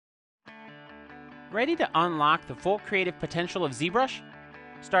Ready to unlock the full creative potential of ZBrush?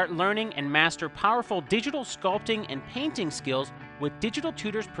 Start learning and master powerful digital sculpting and painting skills with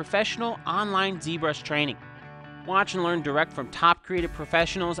Digital-Tutors professional online ZBrush training. Watch and learn direct from top creative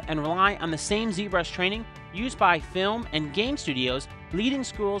professionals and rely on the same ZBrush training used by film and game studios, leading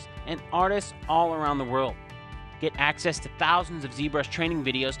schools, and artists all around the world. Get access to thousands of ZBrush training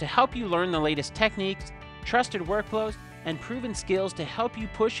videos to help you learn the latest techniques, trusted workflows, and proven skills to help you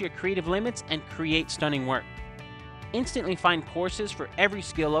push your creative limits and create stunning work. Instantly find courses for every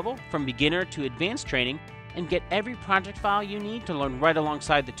skill level, from beginner to advanced training, and get every project file you need to learn right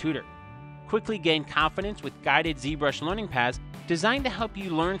alongside the tutor. Quickly gain confidence with guided ZBrush learning paths designed to help you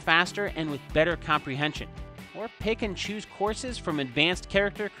learn faster and with better comprehension. Or pick and choose courses from advanced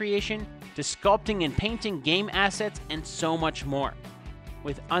character creation to sculpting and painting game assets and so much more.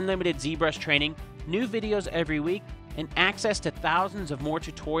 With unlimited ZBrush training, new videos every week, and access to thousands of more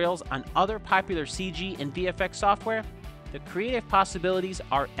tutorials on other popular CG and VFX software, the creative possibilities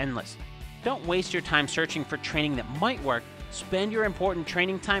are endless. Don't waste your time searching for training that might work. Spend your important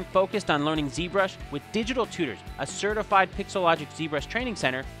training time focused on learning ZBrush with Digital-Tutors, a certified Pixelogic ZBrush Training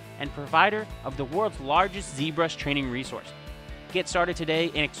Center and provider of the world's largest ZBrush training resource. Get started today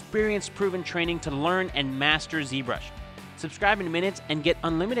and experience proven training to learn and master ZBrush. Subscribe in minutes and get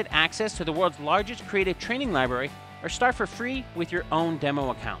unlimited access to the world's largest creative training library, or start for free with your own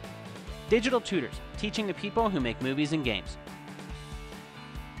demo account. Digital-Tutors, teaching the people who make movies and games.